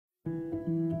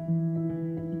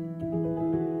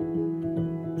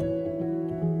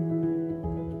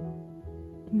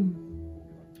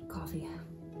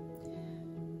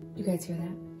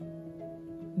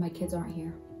kids aren't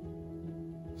here.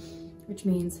 Which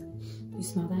means, you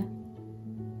smell that?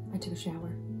 I took a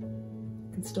shower.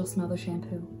 I can still smell the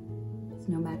shampoo. There's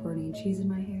no macaroni and cheese in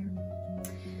my hair.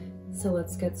 So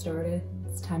let's get started.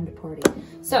 It's time to party.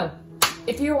 So,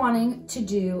 if you're wanting to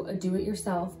do a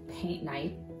do-it-yourself paint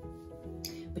night,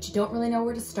 but you don't really know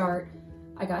where to start,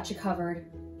 I got you covered.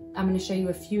 I'm gonna show you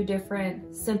a few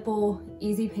different simple,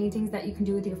 easy paintings that you can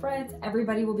do with your friends.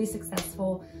 Everybody will be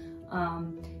successful.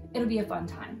 It'll be a fun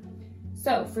time.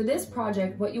 So for this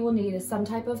project, what you will need is some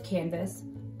type of canvas.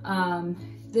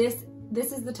 This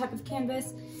is the type of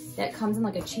canvas that comes in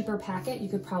like a cheaper packet. You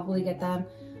could probably get them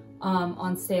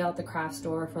on sale at the craft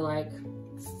store for like,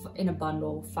 in a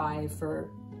bundle, 5 for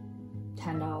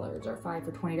 $10 or 5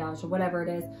 for $20 or whatever it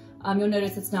is. You'll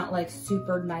notice it's not like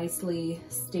super nicely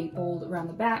stapled around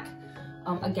the back.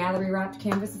 A gallery wrapped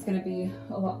canvas is gonna be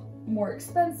a lot more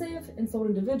expensive and sold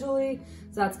individually.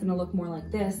 So that's gonna look more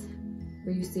like this,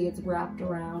 where you see it's wrapped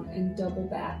around and double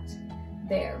backed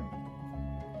there.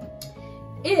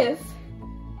 If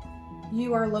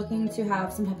you are looking to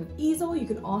have some type of easel, you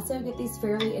can also get these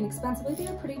fairly inexpensively. They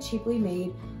are pretty cheaply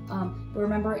made. But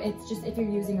remember, it's just if you're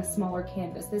using a smaller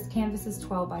canvas. This canvas is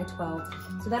 12 by 12.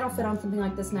 So that'll fit on something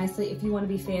like this nicely if you want to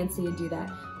be fancy and do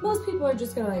that. Most people are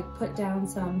just gonna like put down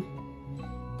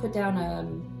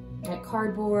like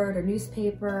cardboard or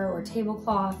newspaper or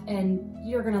tablecloth, and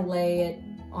you're gonna lay it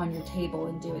on your table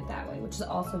and do it that way, which is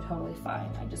also totally fine.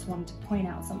 I just wanted to point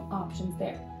out some options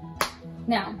there.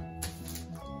 Now,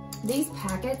 these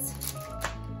packets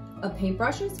of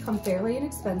paintbrushes come fairly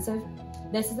inexpensive.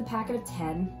 This is a packet of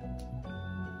 10.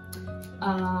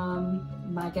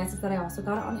 My guess is that I also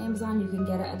got it on Amazon. You can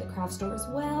get it at the craft store as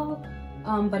well.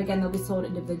 But again, they'll be sold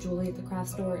individually at the craft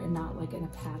store and not like in a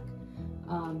pack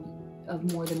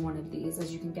of more than one of these,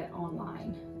 as you can get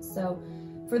online. So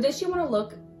for this, you want to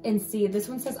look and see, this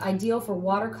one says ideal for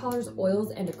watercolors,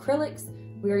 oils, and acrylics.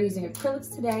 We are using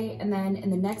acrylics today, and then in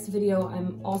the next video,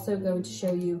 I'm also going to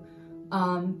show you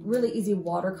really easy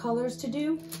watercolors to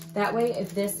do. That way,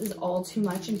 if this is all too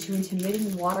much and too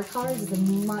intimidating, watercolors is a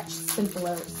much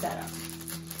simpler setup.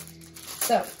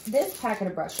 So this packet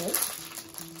of brushes,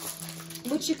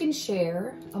 which you can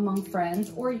share among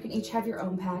friends, or you can each have your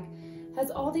own pack, has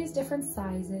all these different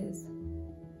sizes.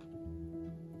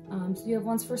 So you have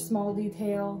ones for small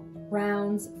detail,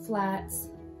 rounds, flats.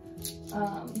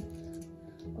 I'll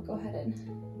go ahead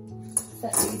and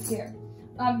set these here.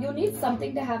 You'll need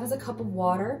something to have as a cup of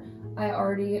water. I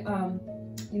already,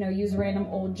 use random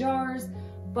old jars,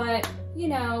 but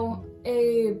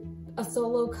a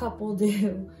solo cup will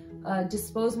do.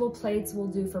 Disposable plates will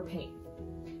do for paint.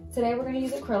 Today we're gonna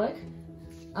use acrylic.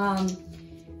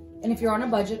 And if you're on a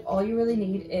budget, all you really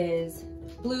need is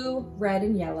blue, red,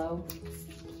 and yellow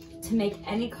to make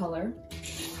any color.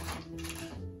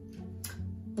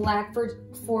 Black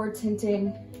for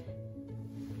tinting,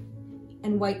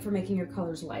 and white for making your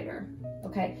colors lighter,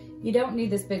 okay? You don't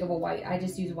need this big of a white. I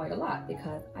just use white a lot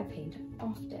because I paint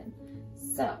often.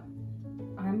 So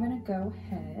I'm gonna go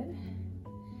ahead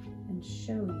and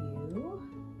show you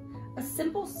a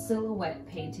simple silhouette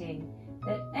painting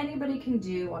that anybody can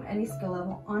do on any skill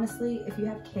level. Honestly, if you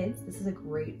have kids, this is a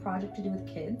great project to do with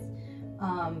kids.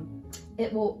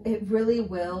 It really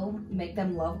will make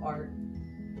them love art.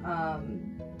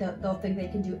 They'll think they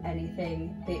can do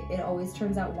anything. It always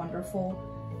turns out wonderful.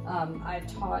 I've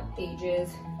taught ages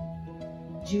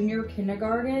junior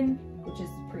kindergarten, which is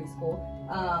preschool,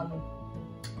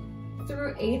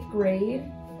 through 8th grade,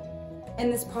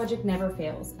 and this project never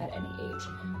fails at any age.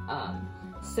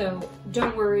 So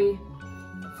don't worry,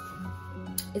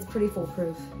 it's pretty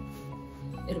foolproof.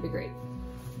 It'll be great.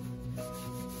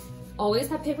 Always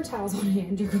have paper towels on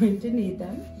hand, you're going to need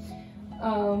them.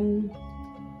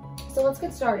 So let's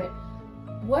get started.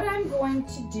 What I'm going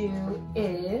to do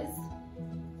is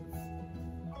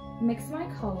mix my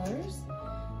colors.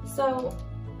 So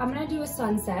I'm gonna do a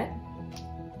sunset.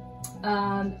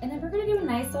 And then we're gonna do a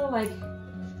nice little, like,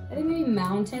 I think maybe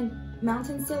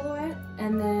mountain silhouette.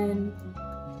 And then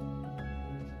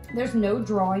there's no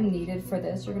drawing needed for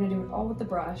this. You're gonna do it all with the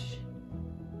brush.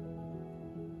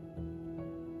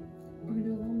 We're gonna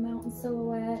do a little mountain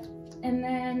silhouette. And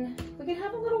then we can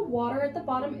have a little water at the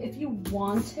bottom if you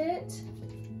want it,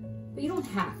 but you don't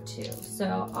have to.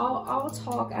 So I'll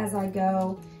talk as I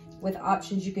go with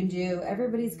options you can do.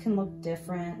 Everybody's can look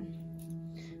different.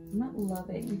 I'm not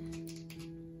loving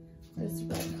this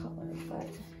red color, but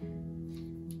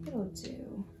it'll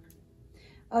do.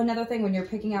 Oh, another thing, when you're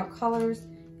picking out colors,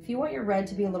 if you want your red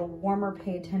to be a little warmer,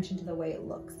 pay attention to the way it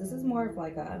looks. This is more of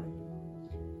like a, I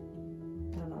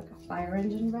don't know, like a fire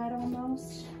engine red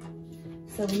almost.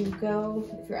 So when you go,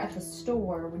 if you're at the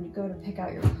store, when you go to pick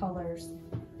out your colors,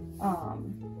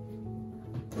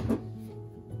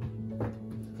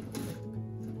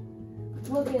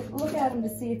 look at them to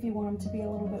see if you want them to be a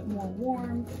little bit more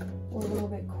warm or a little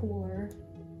bit cooler.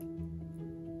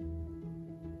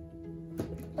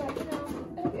 But you know,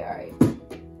 it'll be all right.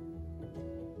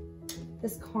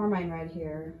 This carmine right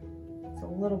here is a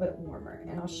little bit warmer,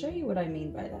 and I'll show you what I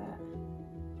mean by that.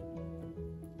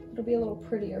 It'll be a little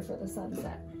prettier for the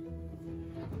sunset.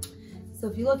 So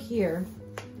if you look here,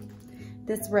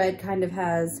 this red kind of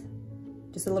has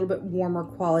just a little bit warmer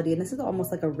quality, and this is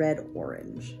almost like a red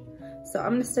orange. So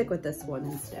I'm gonna stick with this one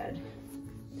instead.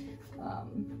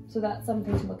 So that's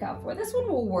something to look out for. This one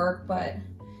will work, but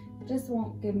it just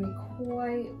won't give me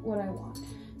quite what I want.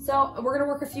 So we're gonna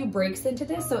work a few breaks into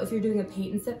this. So if you're doing a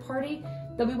paint and sip party,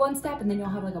 there'll be one step and then you'll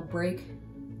have like a break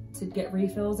to get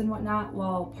refills and whatnot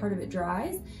while part of it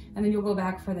dries. And then you'll go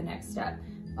back for the next step.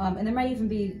 And there might even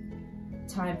be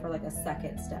time for like a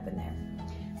second step in there.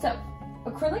 So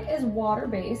acrylic is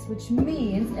water-based, which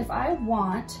means if I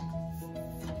want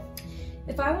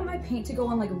my paint to go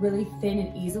on like really thin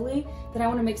and easily, then I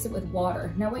want to mix it with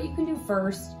water. Now what you can do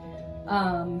first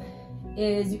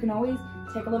is you can always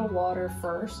take a little water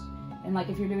first, and like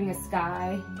if you're doing a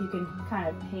sky, you can kind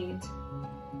of paint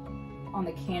on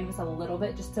the canvas a little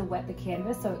bit just to wet the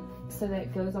canvas so that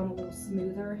it goes on a little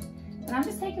smoother. And I'm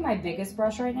just taking my biggest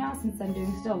brush right now since I'm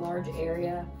doing still a large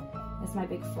area. It's my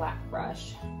big flat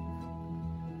brush.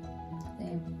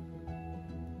 There.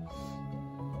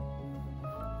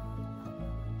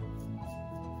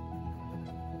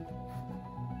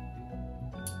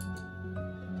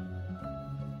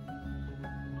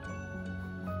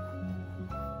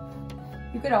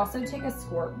 You could also take a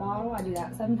squirt bottle. I do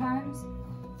that sometimes.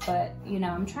 But, you know,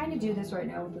 I'm trying to do this right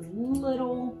now with as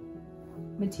little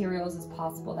materials as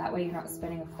possible. That way you're not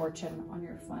spending a fortune on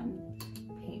your fun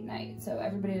paint night. So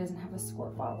everybody doesn't have a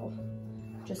squirt bottle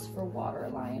just for water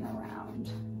lying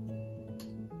around.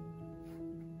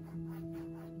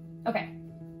 Okay.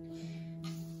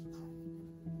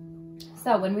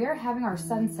 So when we are having our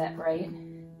sunset, right,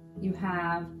 you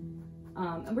have,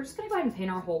 and we're just gonna go ahead and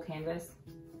paint our whole canvas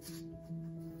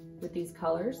with these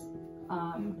colors.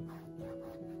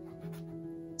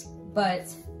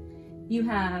 But you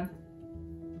have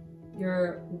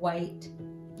your white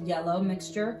yellow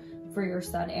mixture for your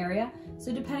sun area.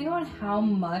 So depending on how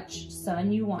much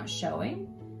sun you want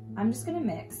showing, I'm just gonna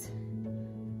mix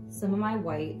some of my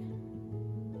white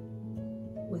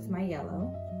with my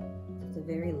yellow. It's a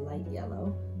very light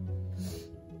yellow.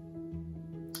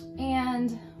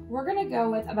 And we're gonna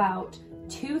go with about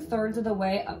 2/3 of the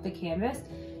way up the canvas.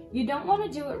 You don't wanna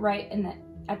do it right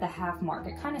at the half mark.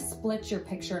 It kind of splits your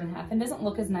picture in half and doesn't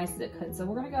look as nice as it could. So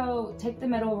we're gonna go take the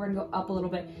middle, we're gonna go up a little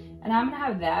bit, and I'm gonna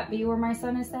have that be where my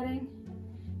sun is setting.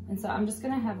 And so I'm just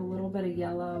gonna have a little bit of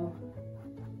yellow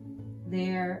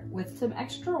there with some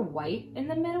extra white in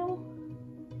the middle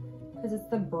because it's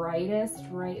the brightest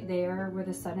right there where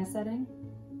the sun is setting.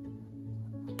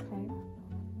 Okay.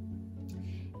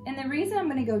 And the reason I'm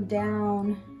gonna go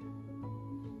down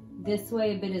this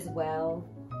way a bit as well,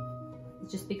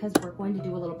 just because we're going to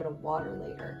do a little bit of water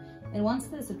later. And once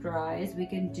this dries, we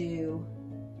can do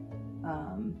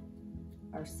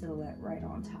our silhouette right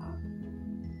on top.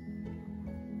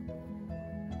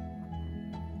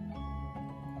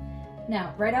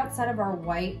 Now, right outside of our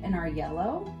white and our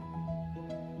yellow,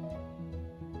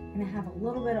 I'm gonna have a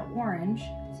little bit of orange.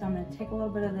 So I'm gonna take a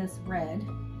little bit of this red and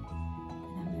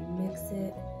I'm gonna mix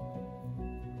it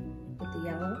with the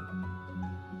yellow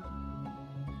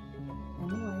and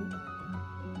the white.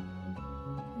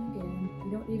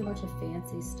 You don't need a bunch of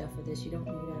fancy stuff for this. You don't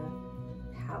need a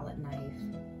palette knife.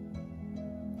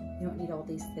 You don't need all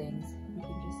these things. You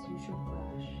can just use your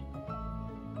brush.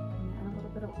 And add a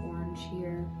little bit of orange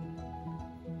here.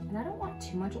 And I don't want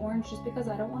too much orange just because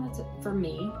I don't want it to, for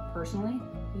me personally,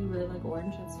 you really like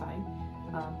orange, that's fine.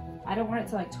 I don't want it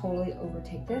to like totally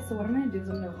overtake this. So what I'm gonna do is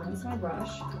I'm gonna rinse my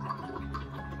brush.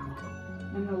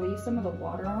 I'm gonna leave some of the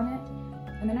water on it.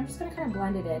 And then I'm just gonna kind of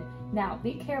blend it in. Now,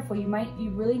 be careful, you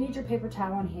really need your paper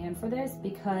towel on hand for this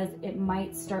because it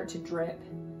might start to drip.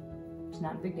 It's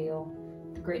not a big deal.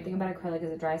 The great thing about acrylic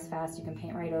is it dries fast, you can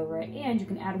paint right over it, and you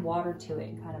can add water to it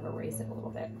and kind of erase it a little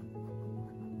bit.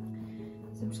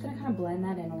 So I'm just gonna kind of blend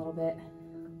that in a little bit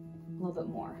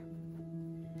more.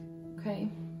 Okay.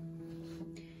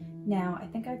 Now, I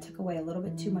think I took away a little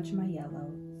bit too much of my yellow,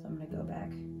 so I'm gonna go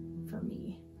back, for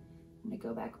me, I'm gonna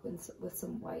go back with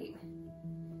some white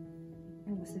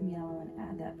and with some yellow and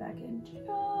add that back in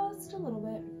just a little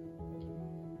bit.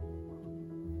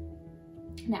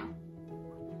 Now,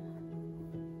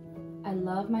 I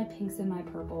love my pinks and my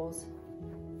purples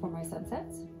for my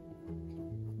sunsets.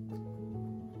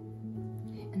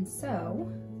 And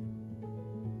so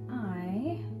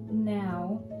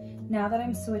now that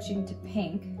I'm switching to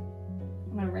pink,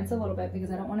 I'm gonna rinse a little bit because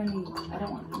I don't want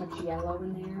much yellow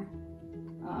in there.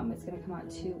 It's gonna come out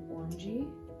too orangey.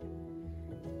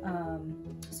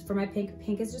 So for my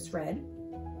pink is just red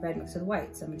mixed with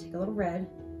white. So I'm gonna take a little red,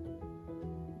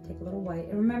 take a little white.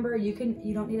 And remember, you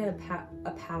don't need a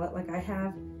palette like I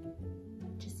have.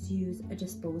 Just use a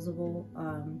disposable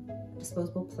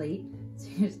plate. So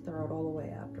you just throw it all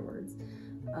away afterwards.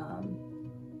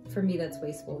 For me, that's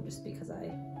wasteful just because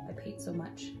I paint so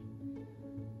much.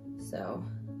 So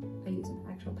I use an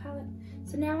actual palette.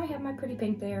 So now I have my pretty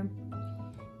pink there.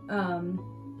 And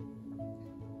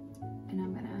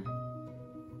I'm gonna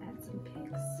add some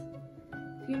pinks.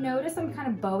 If you notice, I'm kind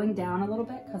of bowing down a little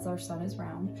bit because our sun is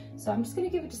round. So I'm just gonna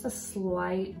give it just a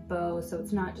slight bow so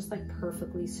it's not just like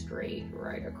perfectly straight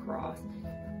right across.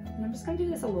 And I'm just gonna do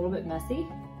this a little bit messy. A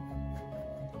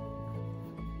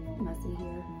little messy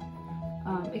here.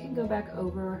 It can go back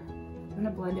over. I'm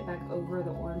gonna blend it back over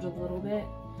the orange a little bit.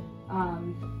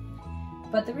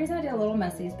 But the reason I did a little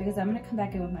messy is because I'm gonna come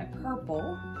back in with my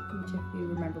purple, which if you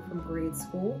remember from grade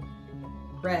school,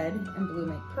 red and blue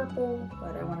make purple,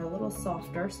 but I want it a little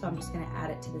softer, so I'm just gonna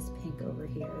add it to this pink over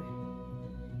here.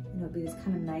 And it'll be this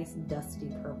kind of nice dusty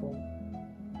purple.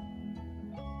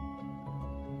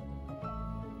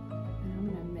 And I'm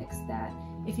gonna mix that.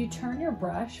 If you turn your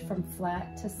brush from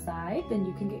flat to side, then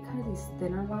you can get kind of these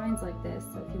thinner lines like this.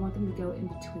 So if you want them to go in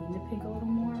between the pink a little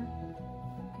more, you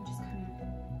can just kind of like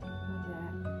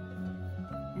that.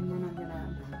 And then I'm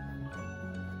gonna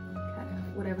kind of,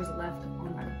 whatever's left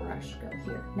on my brush, go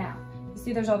here. Now, you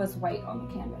see there's all this white on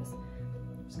the canvas.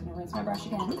 I'm just gonna rinse my brush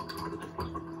again. I'm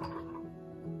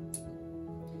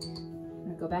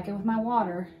gonna go back in with my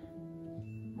water.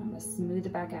 I'm gonna smooth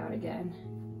it back out again.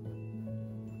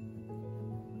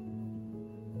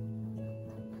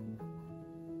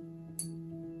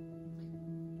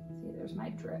 My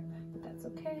drip, but that's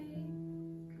okay.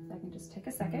 So I can just take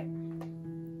a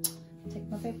second, take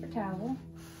my paper towel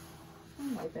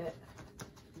and wipe it.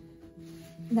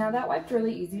 Now that wiped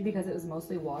really easy because it was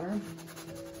mostly water.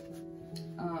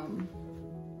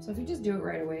 So if you just do it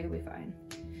right away, it'll be fine.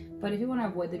 But if you want to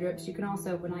avoid the drips, you can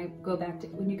also, when you go back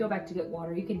to get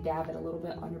water, you can dab it a little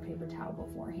bit on your paper towel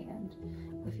beforehand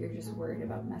if you're just worried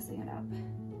about messing it up.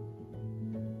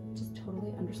 Which is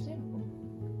totally understandable.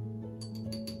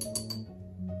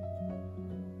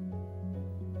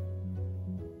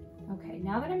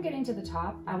 Now that I'm getting to the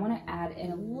top, I want to add in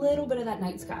a little bit of that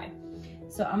night sky.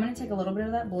 So I'm going to take a little bit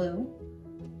of that blue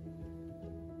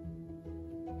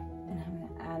and I'm going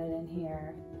to add it in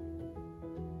here.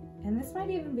 And this might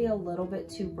even be a little bit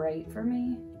too bright for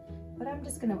me, but I'm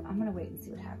going to wait and see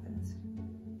what happens.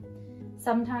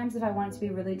 Sometimes if I want it to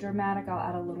be really dramatic, I'll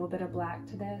add a little bit of black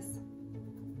to this.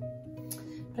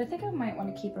 But I think I might want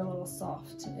to keep it a little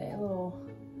soft today, a little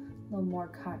more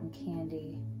cotton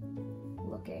candy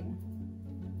looking.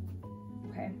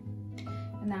 Okay,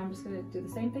 and now I'm just gonna do the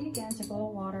same thing again, take a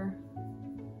little water.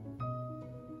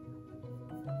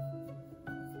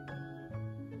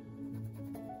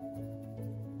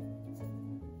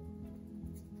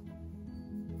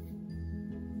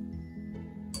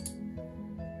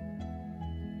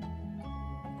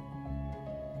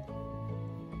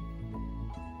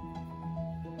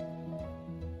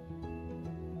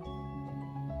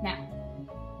 Now,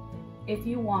 if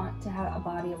you want to have a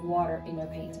body of water in your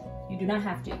painting, you do not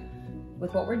have to.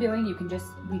 With what we're doing, we can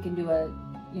do a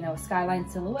skyline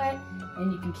silhouette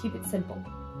and you can keep it simple.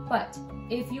 But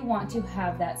if you want to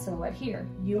have that silhouette here,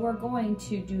 you are going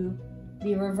to do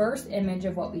the reverse image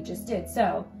of what we just did.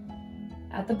 So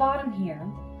at the bottom here,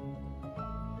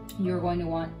 you're going to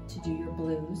want to do your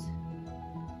blues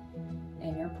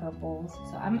and your purples.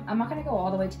 So I'm not gonna go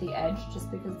all the way to the edge just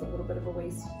because it's a little bit of a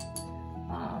waste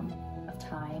of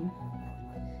time.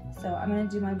 So I'm gonna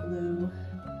do my blue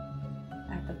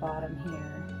at the bottom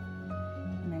here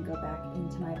and then go back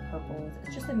into my purples.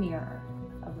 It's just a mirror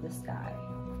of the sky,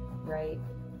 right?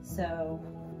 So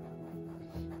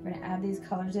we're gonna add these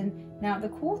colors in. Now the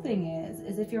cool thing is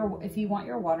if you want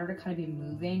your water to kind of be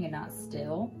moving and not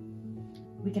still,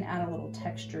 we can add a little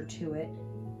texture to it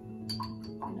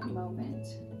in a moment.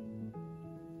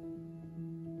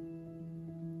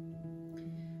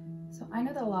 So I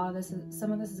know that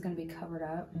some of this is gonna be covered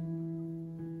up.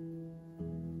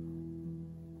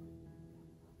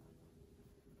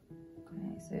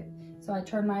 So I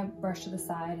turned my brush to the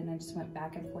side and I just went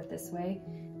back and forth this way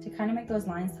to kind of make those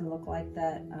lines to look like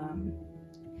that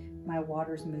my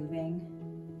water's moving,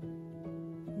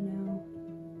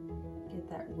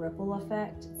 that ripple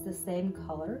effect. It's the same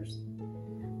colors,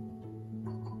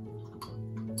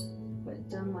 but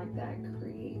done like that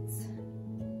creates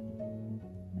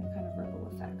that kind of ripple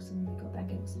effect. So I'm gonna go back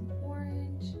in with some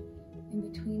orange in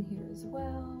between here as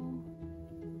well.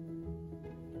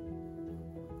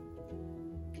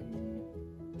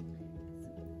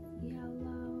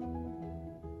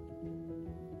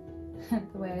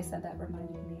 The way I said that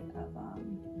reminded me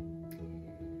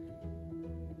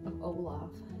of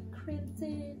Olaf.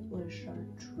 Crimson or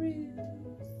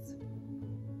chartreuse.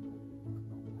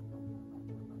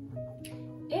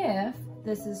 If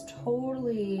this is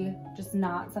totally just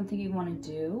not something you want to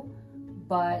do,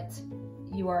 but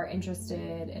you are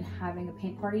interested in having a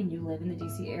paint party and you live in the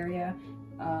DC area,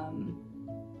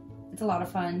 it's a lot of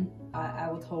fun.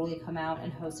 I will totally come out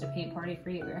and host a paint party for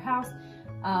you at your house.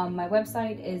 My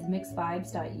website is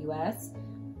mixedvibes.us.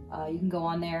 You can go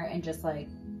on there and just like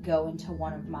go into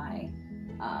one of my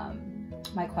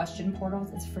my question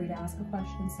portals. It's free to ask a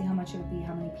question, see how much it would be,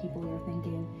 how many people you're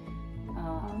thinking,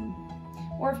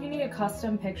 or if you need a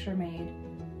custom picture made.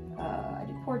 I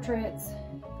do portraits,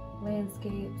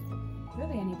 landscapes,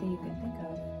 really anything you can think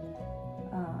of.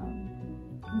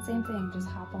 And same thing, just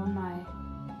hop on my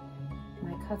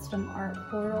custom art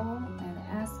portal and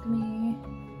ask me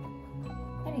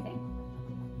anything.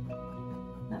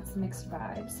 That's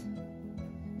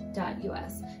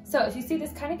mixedvibes.us. So if you see,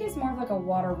 this kind of gives more of like a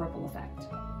water ripple effect.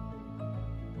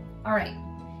 All right,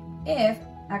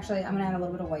 actually I'm gonna add a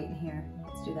little bit of white in here.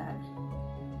 Let's do that.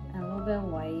 Add a little bit of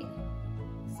white,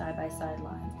 side by side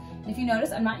lines. And if you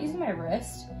notice, I'm not using my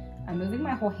wrist. I'm moving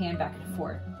my whole hand back and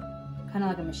forth, kind of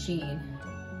like a machine,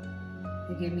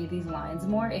 to give me these lines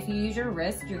more. If you use your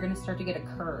wrist, you're gonna start to get a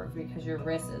curve because your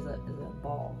wrist is a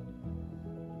ball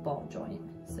joint.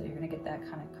 So you're gonna get that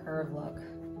kind of curve look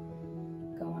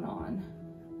going on.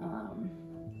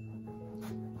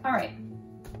 All right,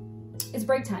 it's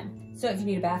break time. So if you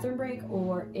need a bathroom break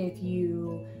or if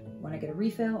you wanna get a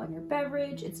refill on your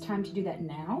beverage, it's time to do that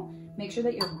now. Make sure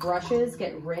that your brushes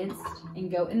get rinsed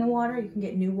and go in the water. You can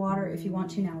get new water if you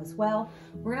want to now as well.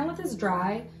 We're gonna let this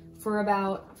dry for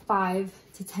about 5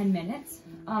 to 10 minutes.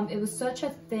 It was such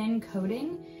a thin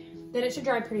coating that it should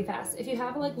dry pretty fast. If you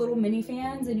have like little mini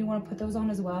fans and you want to put those on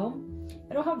as well,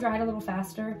 it'll help dry it a little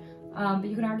faster. But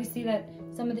you can already see that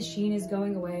some of the sheen is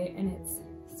going away and it's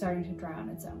starting to dry on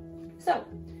its own. So,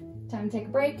 time to take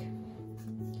a break,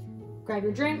 grab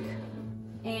your drink,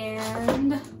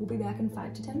 and we'll be back in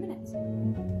 5 to 10 minutes.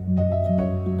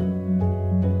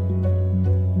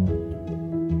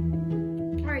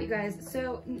 All right, you guys,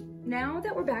 so now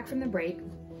that we're back from the break,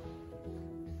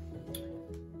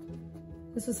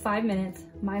 this was 5 minutes,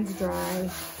 mine's dry.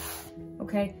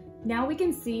 Okay, now we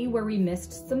can see where we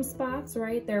missed some spots,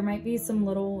 right? There might be some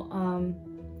little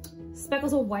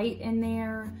speckles of white in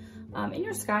there. In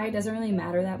your sky, it doesn't really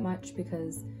matter that much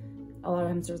because a lot of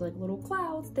times there's like little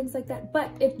clouds, things like that. But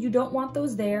if you don't want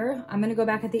those there, I'm gonna go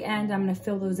back at the end, I'm gonna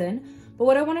fill those in. But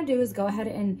what I wanna do is go ahead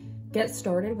and get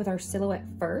started with our silhouette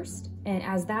first. And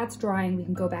as that's drying, we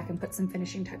can go back and put some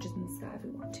finishing touches in the sky if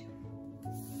we want to.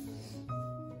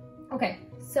 Okay,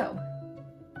 so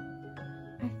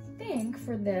I think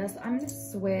for this, I'm gonna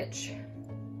switch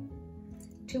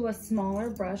to a smaller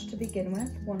brush to begin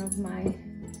with, one of my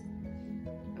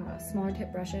smaller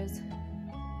tip brushes.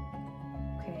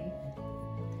 Okay,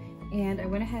 and I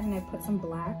went ahead and I put some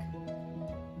black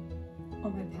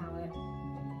on my palette.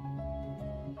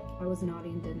 I was naughty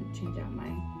and didn't change out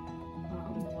my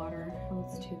water. I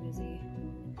was too busy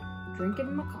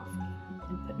drinking my coffee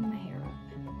and putting my hair up.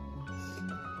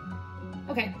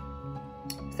 Okay,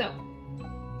 so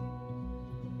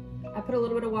I put a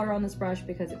little bit of water on this brush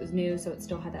because it was new, so it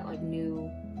still had that like new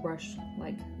brush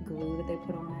like glue that they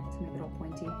put on it to make it all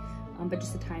pointy, but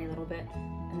just a tiny little bit,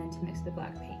 and then to mix the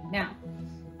black paint. Now,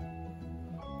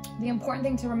 the important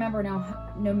thing to remember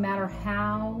now, no matter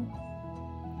how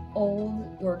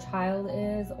old your child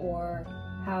is or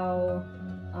how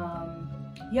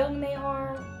young they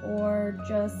are, or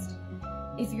just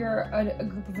if you're a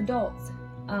group of adults,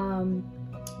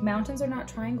 mountains are not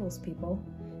triangles, people.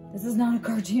 This is not a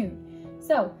cartoon.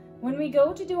 So when we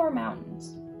go to do our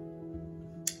mountains,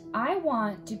 I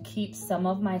want to keep some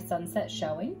of my sunset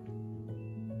showing.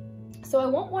 So I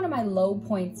want one of my low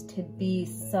points to be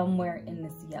somewhere in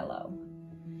this yellow.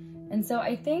 And so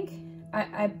I think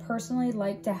I personally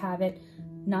like to have it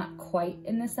not quite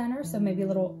in the center, so maybe a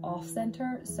little off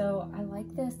center. So I like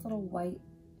this little white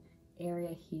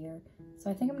area here.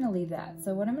 So I think I'm gonna leave that.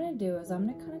 So what I'm gonna do is I'm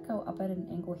gonna kind of go up at an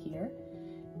angle here.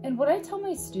 And what I tell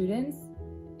my students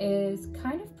is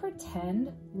kind of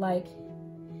pretend like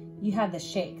you have the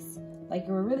shakes, like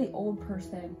you're a really old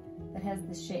person that has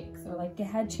the shakes or like it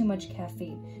had too much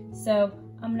caffeine. So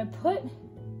I'm gonna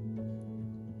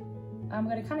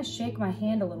kind of shake my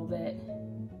hand a little bit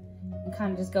and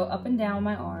kind of just go up and down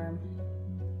my arm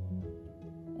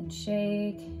and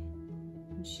shake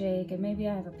and shake, and maybe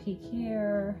I have a peak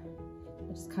here.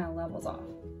 It just kind of levels off,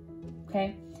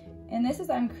 okay? And this is,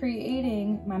 I'm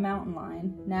creating my mountain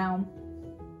line. Now,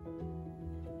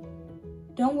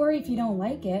 don't worry if you don't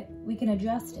like it, we can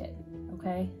adjust it,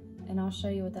 okay? And I'll show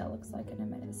you what that looks like in a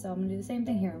minute. So I'm gonna do the same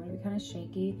thing here. I'm gonna be kind of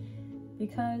shaky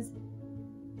because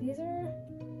these are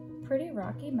pretty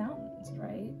rocky mountains,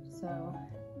 right? So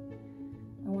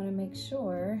I wanna make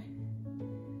sure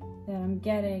that I'm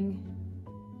getting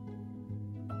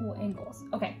cool angles.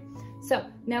 Okay, so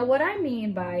now what I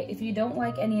mean by if you don't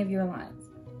like any of your lines,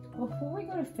 before we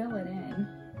go to fill it in,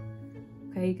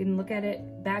 okay, you can look at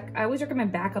it back. I always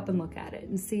recommend back up and look at it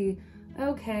and see,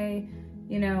 okay,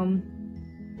 you know,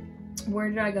 where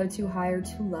did I go too high or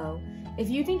too low? If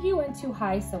you think you went too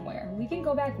high somewhere, we can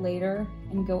go back later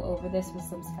and go over this with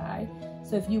some sky.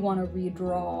 So if you want to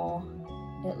redraw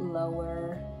it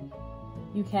lower,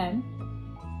 you can.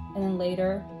 And then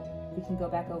later, we can go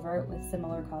back over it with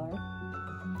similar color,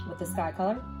 with the sky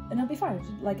color, and it'll be fine,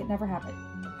 like it never happened.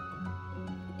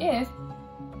 If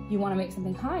you want to make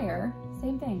something higher,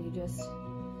 same thing, you just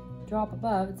drop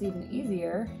above, it's even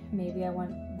easier. Maybe I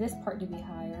want this part to be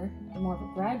higher and more of a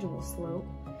gradual slope,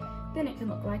 then it can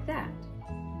look like that,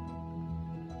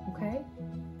 okay?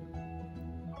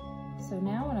 So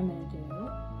now what I'm gonna do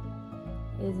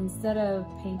is, instead of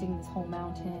painting this whole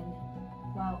mountain,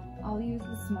 well, I'll use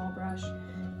the small brush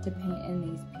to paint in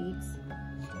these peaks.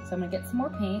 So I'm gonna get some more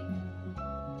paint,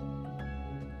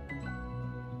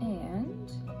 and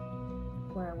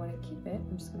where I wanna keep it,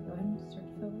 I'm just gonna go ahead and start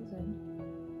to fill those in.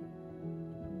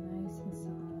 Nice and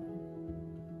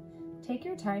solid. Take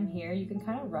your time here. You can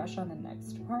kind of rush on the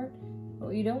next part, but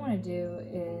what you don't wanna do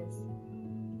is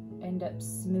end up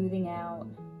smoothing out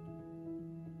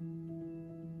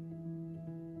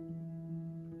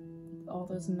all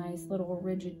those nice little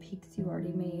rigid peaks you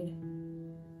already made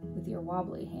with your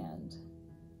wobbly hand.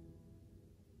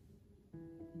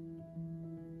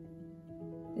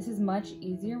 This is much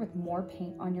easier with more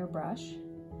paint on your brush.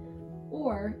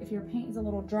 Or if your paint is a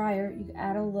little drier, you can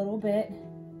add a little bit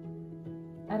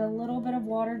of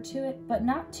water to it, but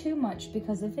not too much,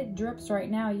 because if it drips right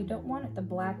now, you don't want the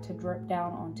black to drip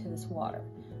down onto this water.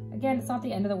 Again, it's not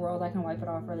the end of the world. I can wipe it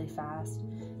off really fast,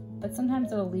 but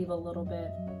sometimes it'll leave a little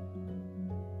bit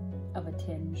of a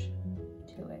tinge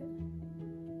to it.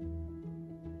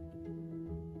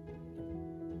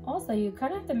 Also, you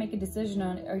kind of have to make a decision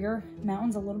on, are your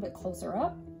mountains a little bit closer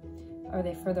up? Are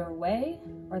they further away?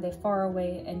 Are they far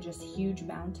away and just huge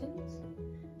mountains?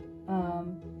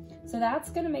 So that's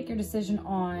gonna make your decision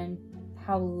on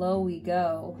how low we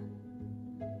go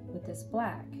with this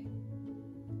black.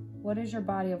 What does your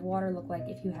body of water look like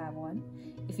if you have one?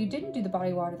 If you didn't do the body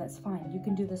of water, that's fine. You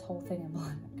can do this whole thing in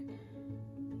black.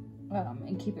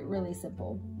 And keep it really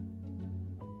simple.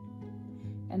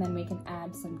 And then we can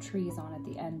add some trees on at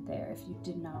the end there if you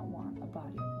did not want a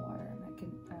body of water. And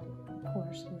I of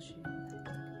course will show you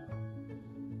that.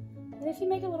 And if you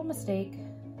make a little mistake,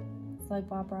 it's like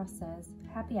Bob Ross says,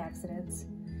 happy accidents.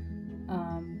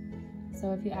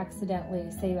 So if you accidentally,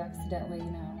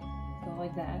 you know, go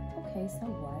like that. Okay, so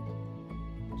what?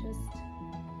 Just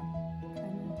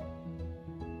kind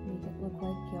of make it look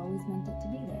like you always meant it to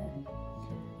be there.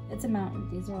 It's a mountain.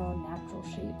 These are all natural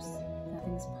shapes.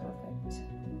 Nothing's perfect.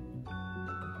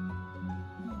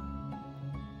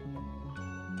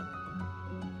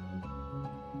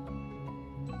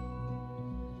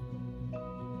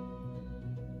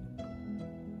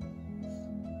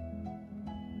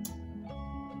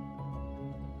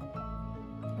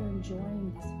 If you're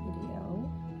enjoying this video,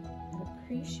 I'd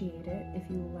appreciate it if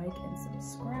you like and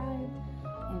subscribe.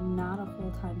 I'm not a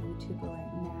full-time YouTuber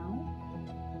right now.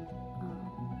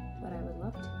 But I would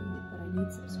love to be, but I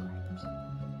need subscribers. So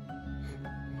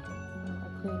I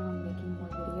plan on making more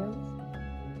videos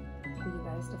for you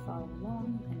guys to follow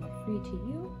along, and they're free to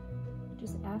you.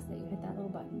 Just ask that you hit that little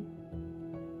button.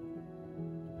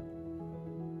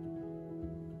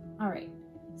 All right,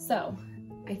 so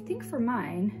I think for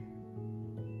mine,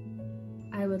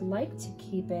 I would like to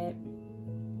keep a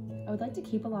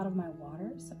lot of my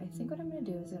water. So I think what I'm gonna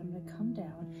do is that I'm gonna come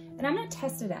down, and I'm gonna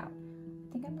test it out.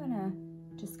 I think I'm gonna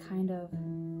just kind of,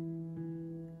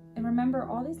 and remember,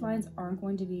 all these lines aren't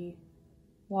going to be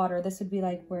water. This would be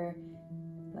like where,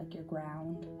 like your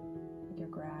ground, like your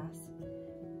grass,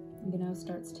 you know,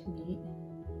 starts to meet.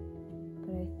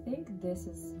 But I think this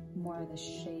is more of the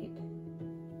shape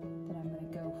that I'm gonna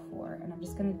go for. And I'm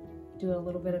just gonna do it a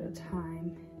little bit at a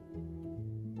time.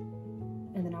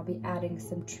 I'll be adding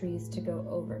some trees to go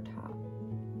over top.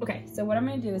 Okay, so what I'm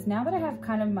gonna do is, now that I have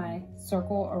kind of my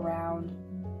circle around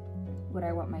what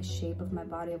I want my shape of my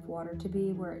body of water to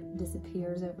be, where it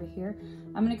disappears over here,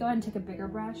 I'm gonna go ahead and take a bigger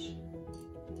brush.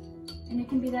 And it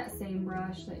can be that same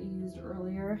brush that you used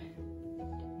earlier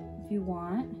if you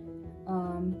want.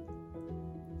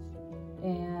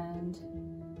 And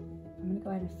I'm gonna go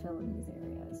ahead and fill in these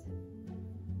areas.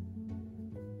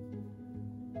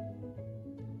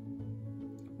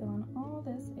 Fill in all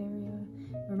this area.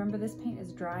 Remember, this paint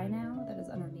is dry now, that is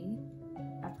underneath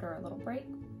after our little break.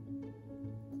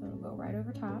 So it'll go right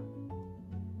over top.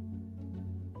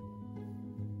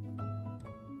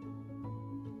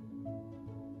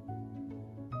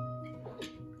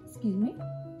 Excuse me.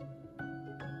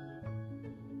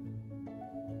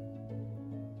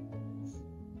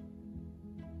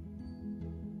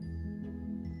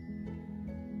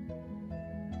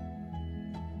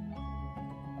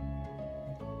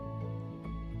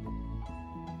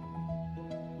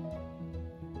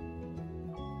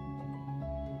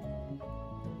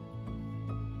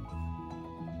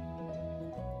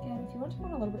 If you want to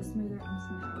want a little bit smoother, I'm just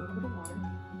going to add a little bit of water.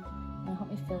 It'll help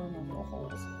me fill in those little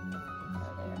holes that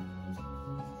are there.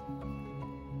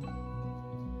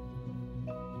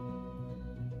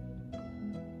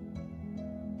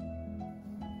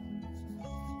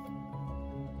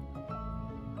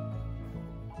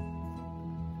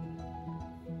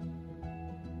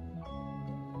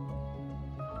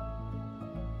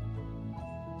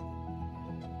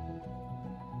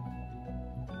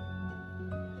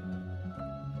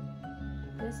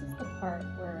 This is the part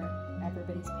where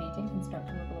everybody's painting can start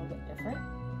to look a little bit different.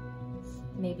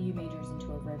 Maybe you made yours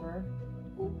into a river.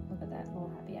 Ooh, look at that little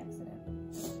happy accident.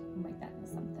 We'll make that into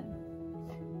something.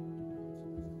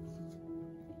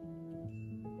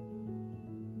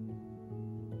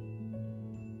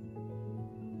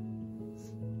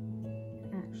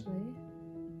 Actually,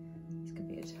 this could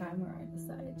be a time where I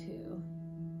decide to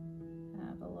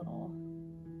have a little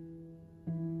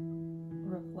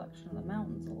reflection of the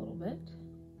mountains a little bit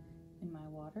in my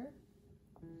water.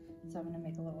 So I'm going to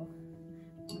make a little,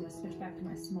 I'm going to switch back to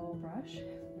my small brush.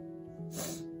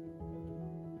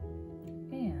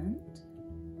 And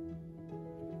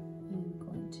I'm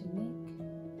going to make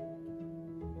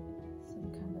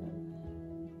some kind of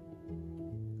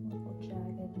little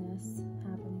jaggedness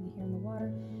happening here in the water.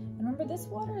 And remember, this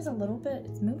water is a little bit,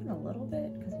 it's moving a little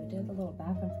bit because we did the little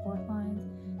back and forth lines.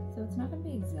 So it's not going to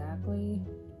be exactly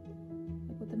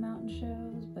like what the mountain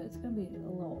shows, but it's going to be a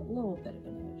little bit of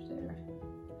an edge there.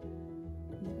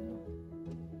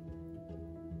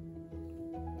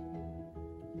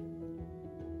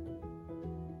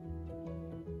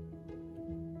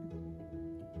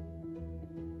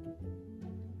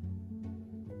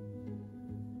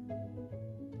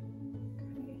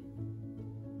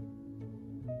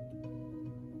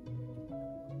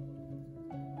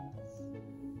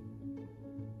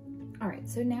 All right,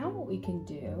 so now what we can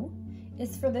do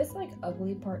is, for this like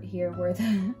ugly part here where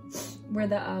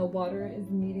the water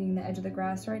is meeting the edge of the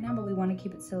grass right now, but we want to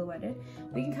keep it silhouetted,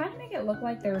 we can kind of make it look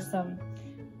like there's some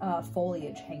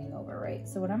foliage hanging over, right?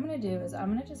 So what I'm gonna do is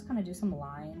I'm gonna just kind of do some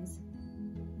lines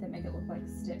that make it look like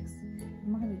sticks.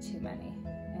 I'm not gonna do too many.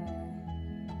 And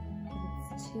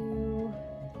it's too,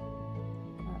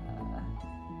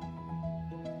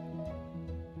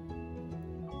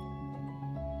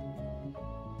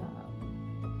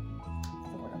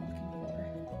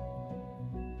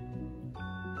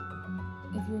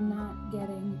 if you're not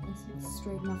getting a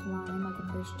straight enough line, like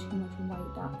if there's too much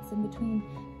white dots in between,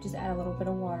 just add a little bit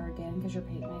of water again, because your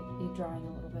paint might be drying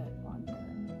a little bit on your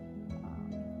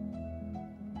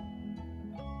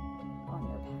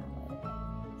palette.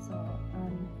 So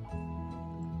I'm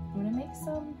gonna make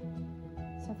some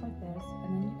stuff like this,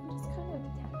 and then you can just kind of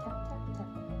tap, tap, tap,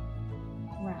 tap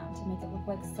around to make it look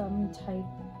like some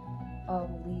type of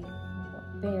leaf or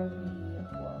berry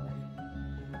or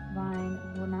vine.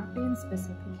 We're not being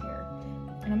specific here.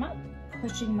 And I'm not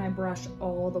pushing my brush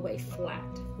all the way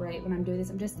flat, right? When I'm doing this,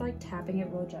 I'm just like tapping it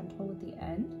real gentle at the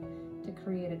end to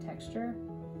create a texture.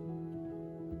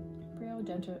 Real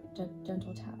gentle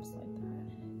taps like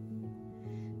that.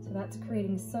 So that's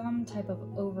creating some type of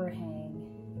overhang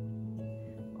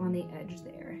on the edge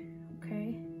there,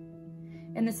 okay?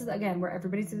 And this is, again, where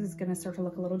everybody's is gonna start to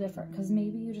look a little different, because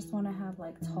maybe you just wanna have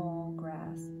like tall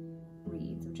grass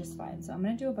reeds, which is fine. So I'm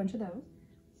gonna do a bunch of those.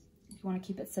 If you want to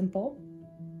keep it simple,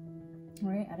 all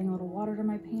right, adding a little water to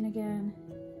my paint again.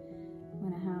 I'm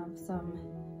gonna have some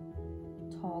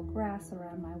tall grass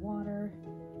around my water,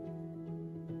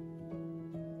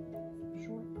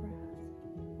 short grass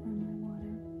around my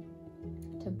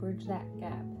water to bridge that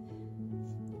gap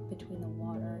between the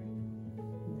water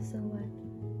silhouette.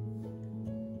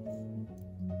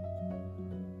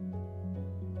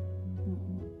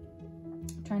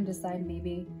 Trying to decide,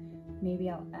 maybe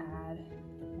I'll add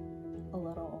a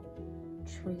little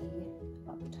tree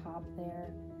up top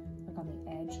there, like on the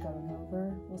edge going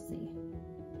over. We'll see.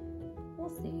 We'll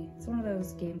see. It's one of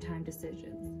those game time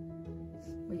decisions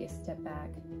where you step back.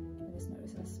 I just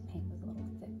noticed this paint was a little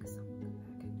thick, so I'll go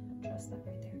back and adjust that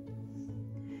right there.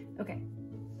 Okay,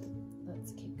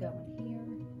 let's keep going here.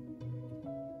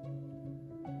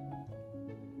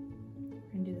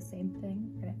 We're gonna do the same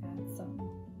thing. We're gonna add some,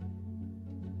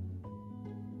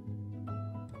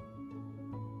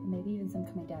 maybe even some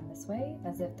coming down this way,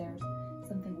 as if there's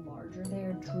something larger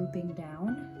there drooping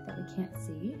down that we can't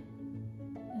see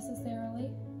necessarily.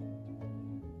 And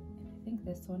I think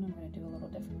this one I'm going to do a little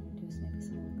different. I'm going to do maybe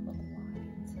some like little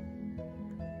lines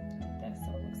like this, so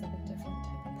it looks like a different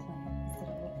type of plant instead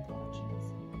of little blotches.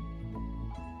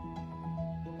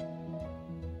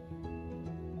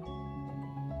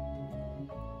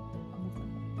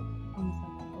 Almost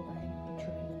like an overhang of a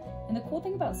tree. And the cool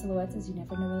thing about silhouettes is you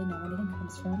never really know where anything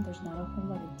comes from. There's not a whole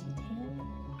lot of detail.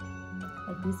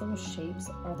 Like these little shapes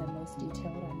are the most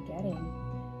detailed I'm getting.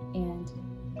 And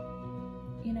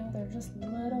you know, they're just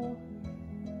little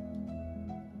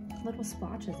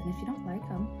splotches. And if you don't like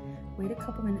them, wait a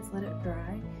couple minutes, let it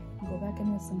dry, and go back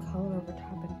in with some color over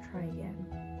top and try again.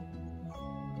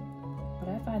 But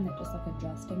I find that just like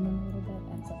adjusting them a little bit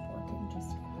ends up working just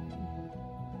fine.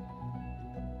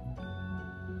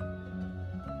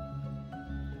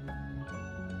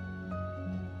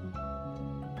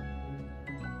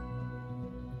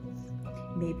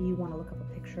 Maybe you want to look up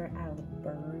a picture, add a little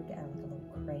bird, add like a little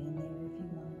crane there if you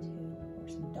want to, or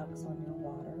some ducks on your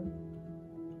water.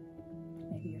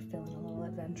 Maybe you're feeling a little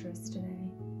adventurous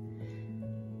today.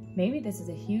 Maybe this is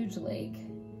a huge lake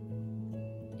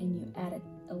and you add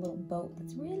a little boat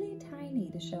that's really tiny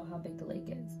to show how big the lake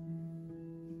is.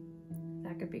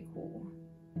 That could be cool.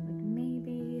 Like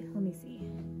maybe, let me see.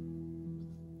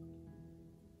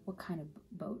 What kind of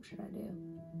boat should I do?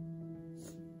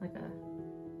 Like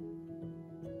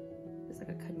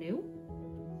a canoe?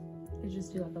 I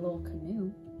just do like a little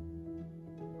canoe.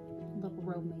 A little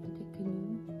romantic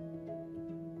canoe.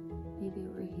 Maybe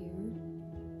over here.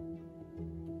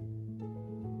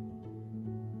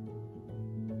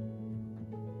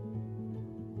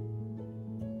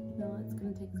 No, it's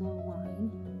gonna take a little line.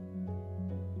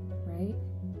 Right?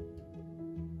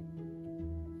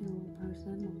 And a little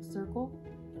person, a little circle.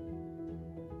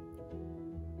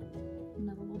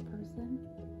 Another little person,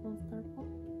 a little circle.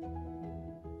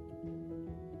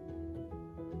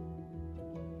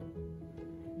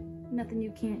 Nothing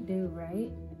you can't do,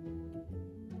 right?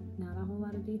 Not a whole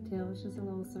lot of detail, it's just a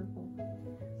little circle.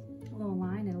 A little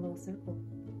line and a little circle.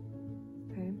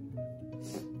 Okay.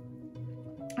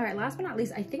 All right, last but not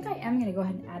least, I think I am gonna go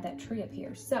ahead and add that tree up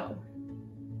here. So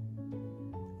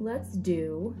let's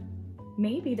do,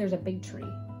 maybe there's a big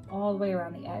tree all the way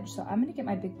around the edge. So I'm gonna get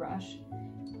my big brush.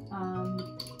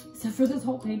 So for this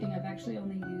whole painting, I've actually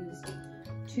only used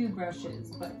 2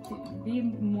 brushes, but be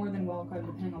more than welcome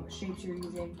depending on what shapes you're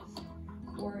using,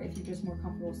 or if you're just more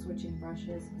comfortable switching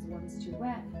brushes because one's too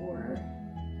wet, or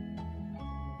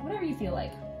whatever you feel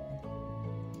like.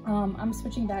 I'm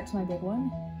switching back to my big one,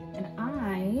 and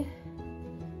I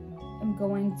am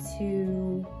going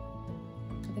to,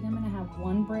 I think I'm going to have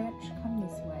one branch come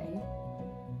this way.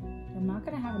 I'm not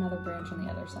going to have another branch on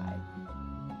the other side.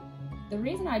 The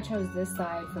reason I chose this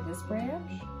side for this branch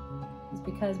is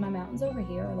because my mountains over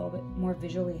here are a little bit more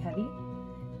visually heavy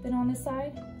than on this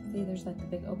side. See, there's like the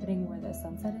big opening where the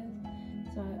sunset is.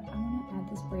 So I want to add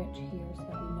this branch here so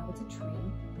that we know it's a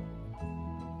tree.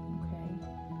 Okay.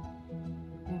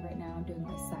 And right now I'm doing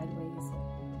my sideways.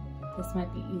 This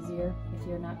might be easier. If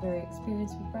you're not very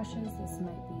experienced with brushes, this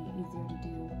might be easier to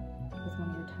do with one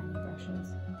of your tiny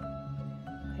brushes.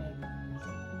 Okay.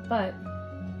 But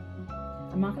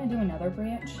I'm not going to do another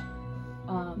branch.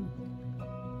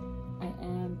 I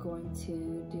am going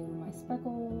to do my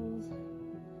speckles,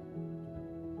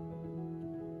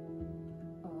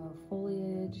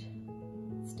 foliage,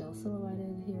 still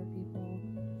silhouetted here, people.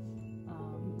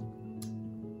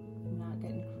 I'm not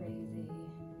getting crazy.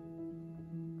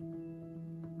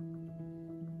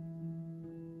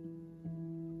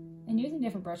 And using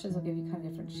different brushes will give you kind of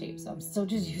different shapes. So I'm still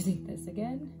just using this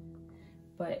again,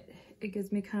 but it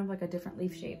gives me kind of like a different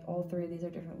leaf shape. All 3 of these are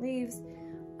different leaves.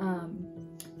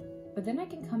 But then I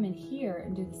can come in here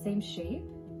and do the same shape,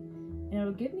 and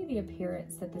it'll give me the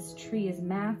appearance that this tree is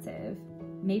massive,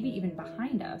 maybe even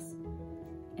behind us,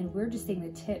 and we're just seeing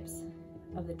the tips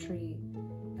of the tree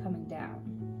coming down.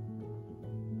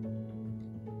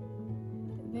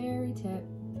 The very tip.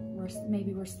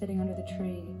 maybe we're sitting under the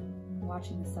tree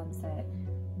watching the sunset.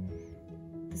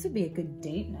 This would be a good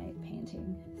date night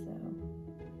painting. So,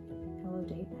 hello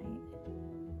date night.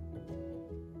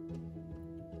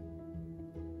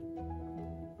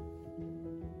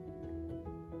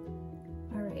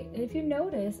 And if you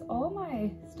notice, all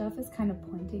my stuff is kind of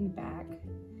pointing back,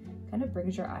 kind of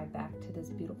brings your eye back to this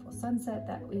beautiful sunset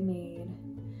that we made.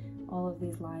 All of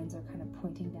these lines are kind of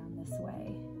pointing down this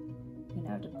way, you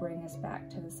know, to bring us back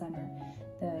to the center.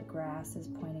 The grass is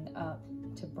pointing up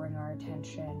to bring our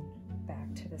attention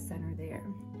back to the center there.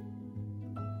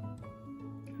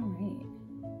 All right,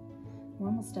 we're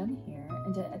almost done here.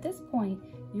 And at this point,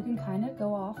 you can kind of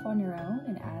go off on your own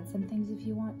and add some things if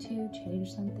you want to,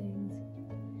 change some things.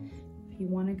 You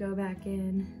want to go back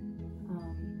in,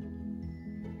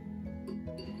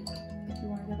 if you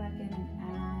want to go back in and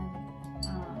add,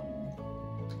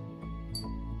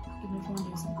 even if you want to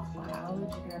do some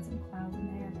clouds, you can add some clouds in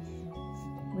there,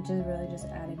 which is really just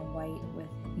adding white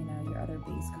with, you know, your other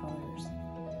base colors.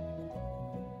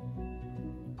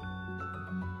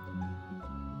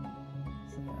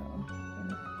 So, I'll show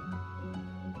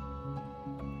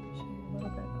you a little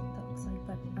bit what that looks like,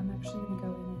 but I'm actually going to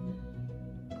go in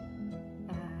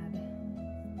and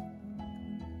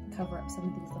cover up some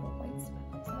of these little white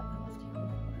spots that I left here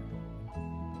before.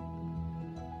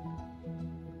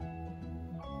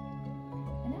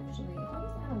 And actually, if I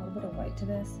just add a little bit of white to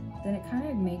this, then it kind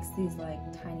of makes these like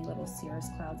tiny little cirrus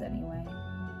clouds anyway.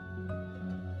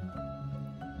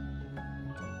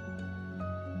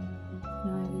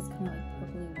 Now I have these kind of like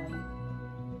purpley white,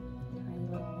 tiny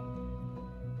little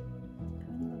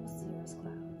cirrus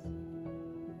clouds.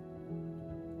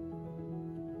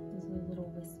 Those are little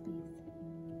wispies.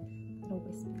 Little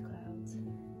wispy clouds.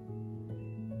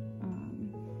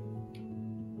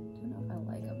 Don't know if I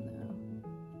like them though.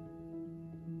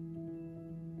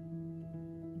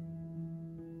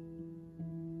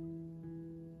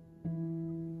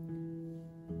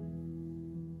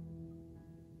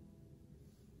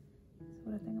 So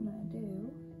what I think I'm gonna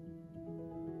do.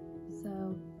 So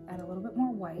add a little bit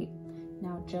more white.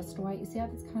 Now just white. You see how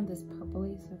it's kind of this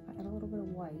purpley? So if I add a little bit of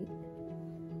white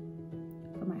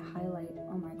for my highlight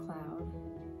on my cloud.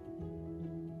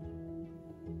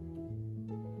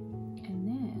 And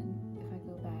then if I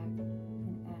go back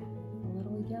and add a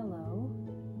little yellow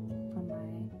from my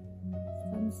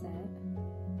sunset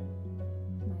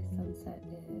is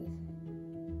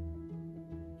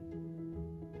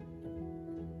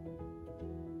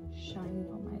shining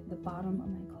on the bottom of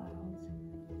my clouds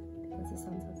because the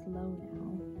sunset's low now.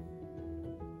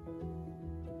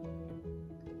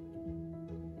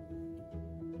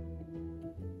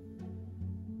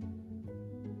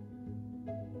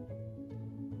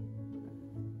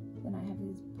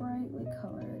 Brightly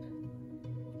colored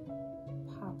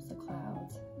pops of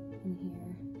clouds in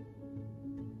here.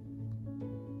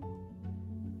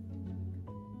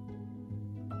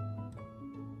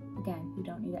 Again, you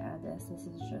don't need to add this. This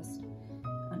is just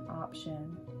an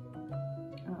option.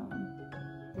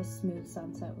 The smooth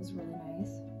sunset was really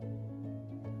nice,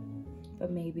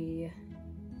 but maybe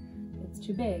it's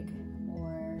too big,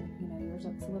 or you know, yours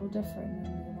looks a little different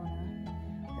and you want to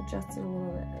adjust it a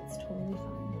little bit. It's totally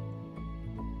fine.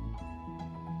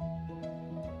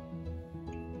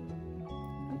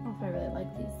 I really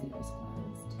like these cirrus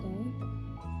clouds today.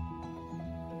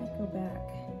 I go back.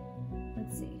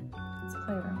 Let's see. Let's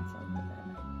play around for a little bit.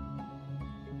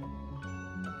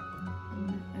 I'm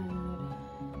gonna add a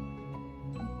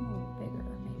little bigger,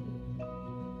 maybe.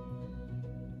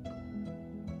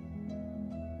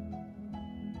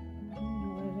 I don't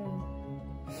know what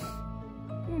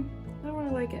it is. I don't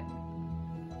really like it.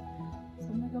 So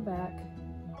I'm gonna go back.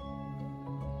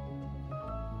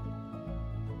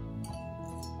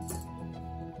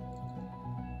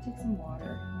 Take some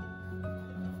water,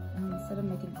 and instead of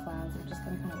making clouds, I'm just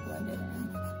going to kind of blend it in.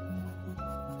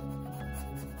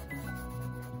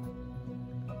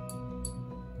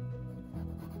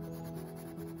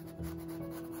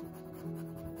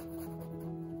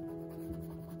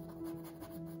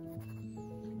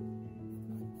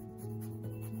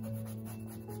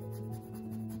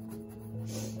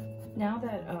 Now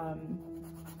that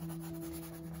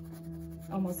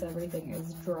almost everything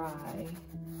is dry,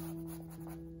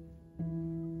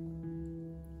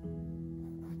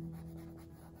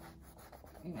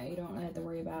 you don't have to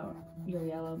worry about your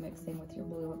yellow mixing with your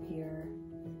blue up here,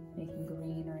 making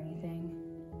green or anything.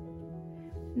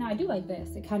 Now I do like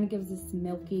this. It kind of gives this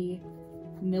milky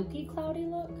cloudy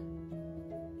look.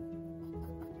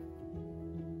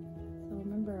 So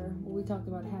remember when we talked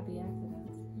about happy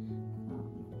accidents,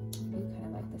 you kind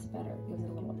of like this better. It gives it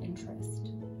a little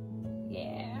interest.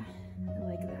 Yeah, I I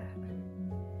like that.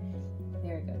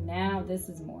 There we go. Now this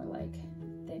is more like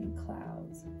thin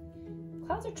clouds.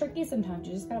 Clouds are tricky sometimes.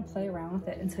 You just gotta play around with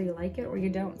it until you like it or you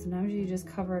don't. Sometimes you just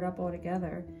cover it up all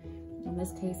together. In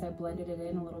this case, I blended it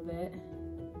in a little bit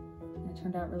and it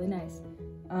turned out really nice.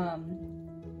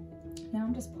 Now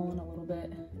I'm just pulling a little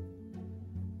bit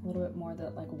more of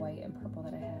that like white and purple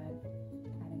that I had,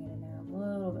 adding it in there a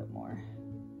little bit more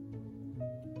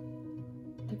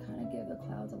to kind of give the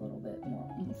clouds a little bit more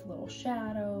oomph, a little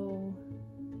shadow.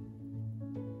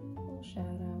 So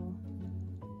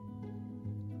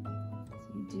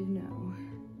you do know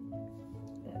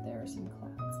that there are some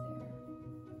clouds there.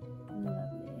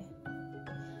 Lovely.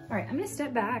 All right, I'm gonna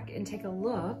step back and take a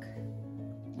look,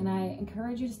 and I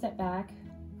encourage you to step back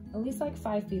at least like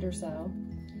 5 feet or so.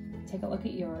 Take a look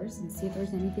at yours and see if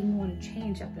there's anything you want to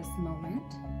change at this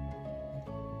moment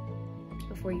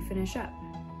before you finish up.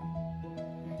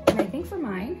 And I think for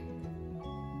mine,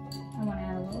 I want to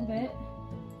add a little bit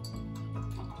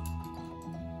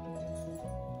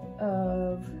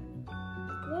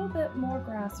more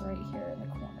grass right here in the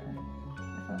corner.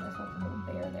 I felt a little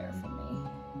bare there for me.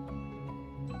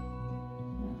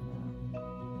 A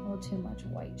little too much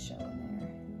white showing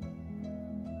there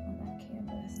on that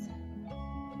canvas.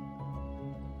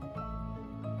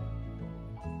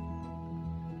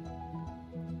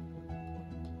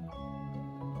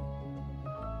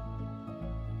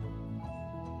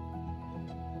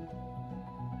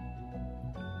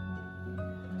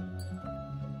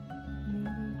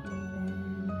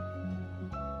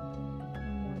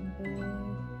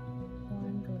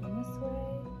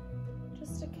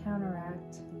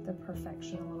 Counteract the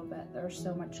perfection a little bit. There's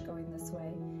so much going this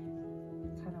way.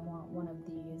 Kind of want one of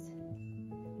these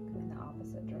going the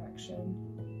opposite direction.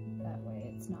 That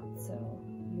way it's not so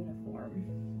uniform.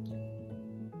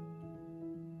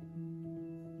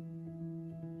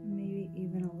 Maybe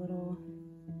even a little,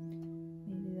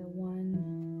 maybe the one,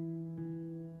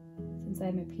 since I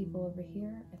have my people over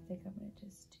here, I think I'm gonna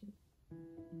just do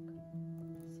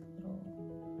this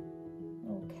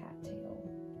little cattail.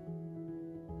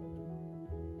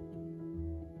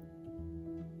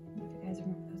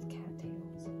 Remember those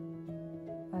cattails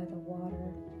by the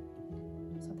water?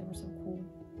 I just thought they were so cool.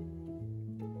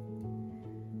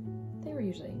 They were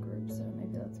usually in groups, so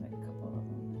maybe let's make a couple of them.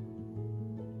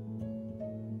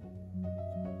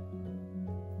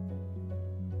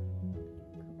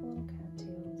 A couple little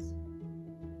cattails.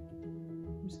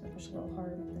 I'm just gonna push a little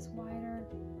harder, make this wider,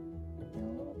 and a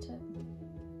little tip.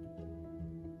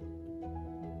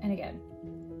 And again,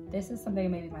 this is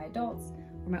something maybe my adults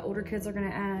or my older kids are gonna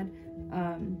add.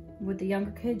 With the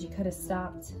younger kids, you could have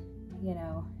stopped, you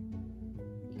know,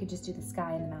 you could just do the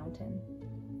sky and the mountain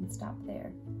and stop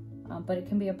there. But it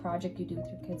can be a project you do with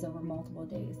your kids over multiple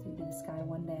days. So you do the sky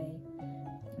one day,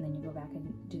 and then you go back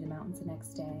and do the mountains the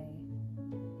next day.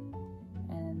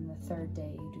 And the third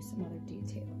day, you do some other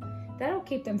detail. That'll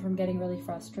keep them from getting really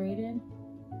frustrated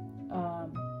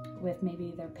with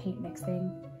maybe their paint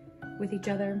mixing with each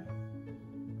other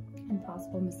and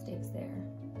possible mistakes there.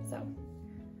 So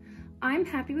I'm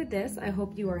happy with this. I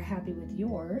hope you are happy with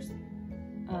yours.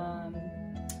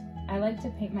 I like to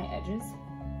paint my edges.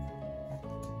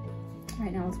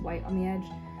 Right now it's white on the edge.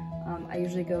 I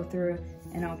usually go through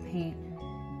and I'll paint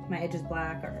my edges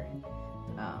black, or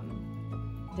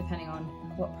depending on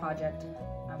what project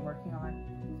I'm working on,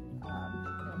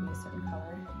 it'll be a certain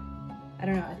color. I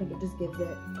don't know, I think it just gives it,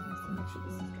 let's make sure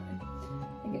this is dry.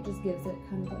 I think it just gives it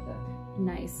kind of like a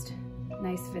nice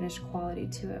finished quality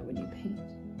to it when you paint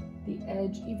the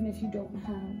edge. Even if you don't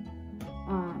have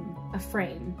a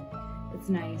frame, it's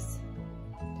nice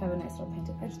to have a nice little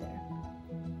painted edge there.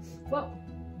 Well,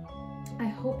 I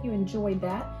hope you enjoyed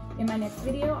that. In my next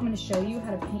video, I'm going to show you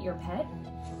how to paint your pet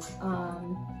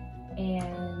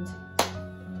and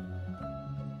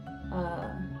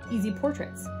easy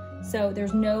portraits. So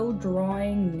there's no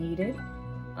drawing needed.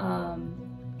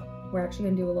 We're actually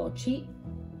going to do a little cheat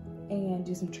and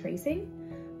do some tracing.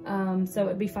 So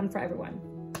it'd be fun for everyone.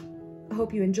 I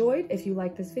hope you enjoyed. If you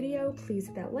like this video, please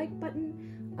hit that like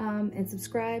button and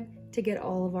subscribe to get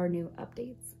all of our new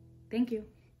updates. Thank you.